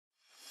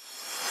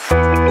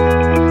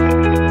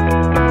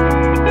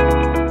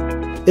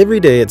Every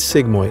day at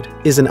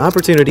Sigmoid is an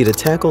opportunity to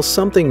tackle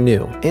something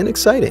new and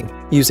exciting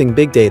using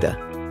big data.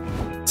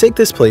 Take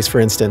this place,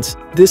 for instance.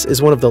 This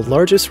is one of the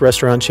largest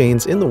restaurant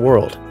chains in the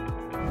world.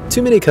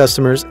 Too many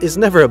customers is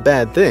never a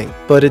bad thing,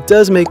 but it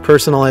does make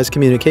personalized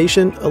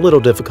communication a little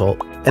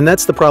difficult. And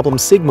that's the problem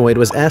Sigmoid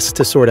was asked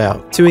to sort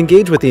out, to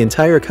engage with the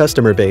entire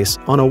customer base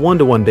on a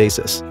one-to-one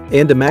basis,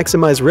 and to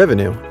maximize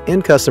revenue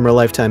and customer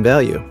lifetime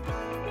value.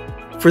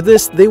 For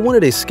this, they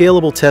wanted a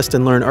scalable test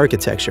and learn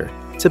architecture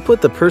to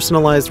put the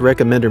personalized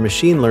recommender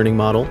machine learning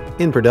model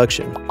in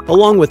production,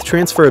 along with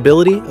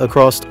transferability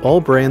across all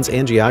brands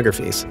and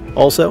geographies.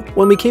 Also,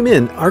 when we came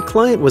in, our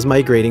client was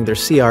migrating their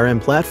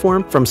CRM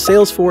platform from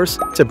Salesforce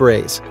to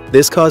Braze.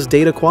 This caused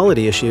data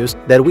quality issues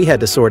that we had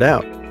to sort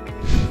out.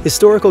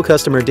 Historical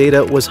customer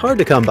data was hard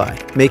to come by,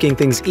 making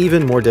things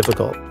even more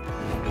difficult.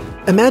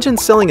 Imagine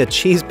selling a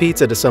cheese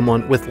pizza to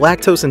someone with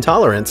lactose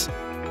intolerance.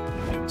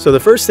 So the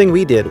first thing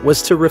we did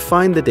was to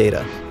refine the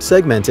data,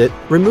 segment it,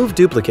 remove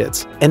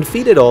duplicates, and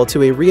feed it all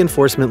to a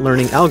reinforcement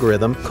learning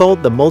algorithm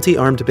called the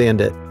multi-armed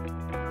bandit.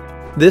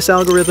 This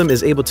algorithm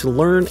is able to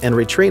learn and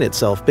retrain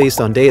itself based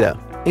on data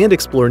and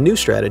explore new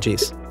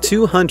strategies.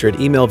 200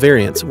 email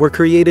variants were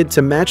created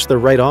to match the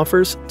right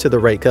offers to the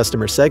right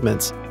customer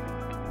segments.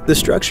 The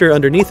structure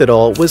underneath it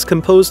all was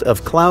composed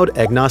of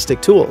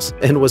cloud-agnostic tools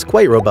and was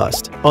quite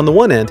robust. On the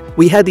one end,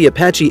 we had the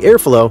Apache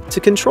Airflow to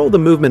control the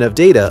movement of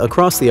data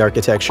across the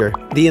architecture.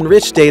 The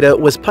enriched data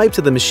was piped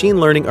to the machine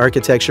learning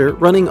architecture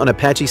running on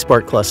Apache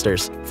Spark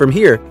clusters. From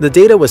here, the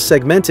data was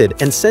segmented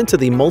and sent to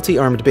the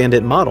multi-armed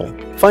bandit model.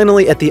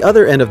 Finally, at the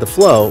other end of the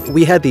flow,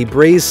 we had the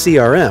Braze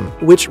CRM,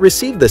 which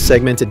received the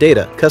segmented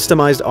data,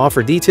 customized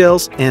offer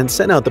details, and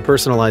sent out the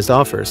personalized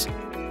offers.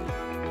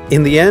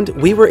 In the end,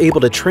 we were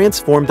able to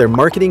transform their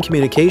marketing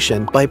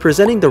communication by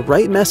presenting the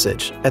right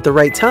message at the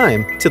right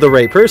time to the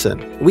right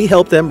person. We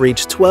helped them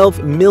reach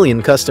 12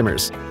 million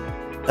customers,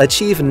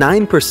 achieve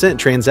 9%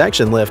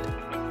 transaction lift,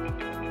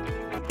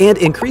 and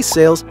increase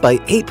sales by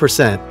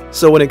 8%.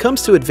 So when it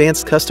comes to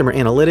advanced customer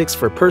analytics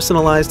for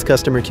personalized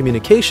customer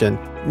communication,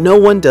 no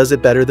one does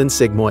it better than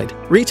Sigmoid.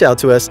 Reach out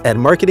to us at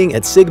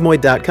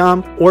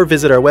marketing@sigmoid.com or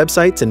visit our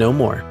website to know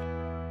more.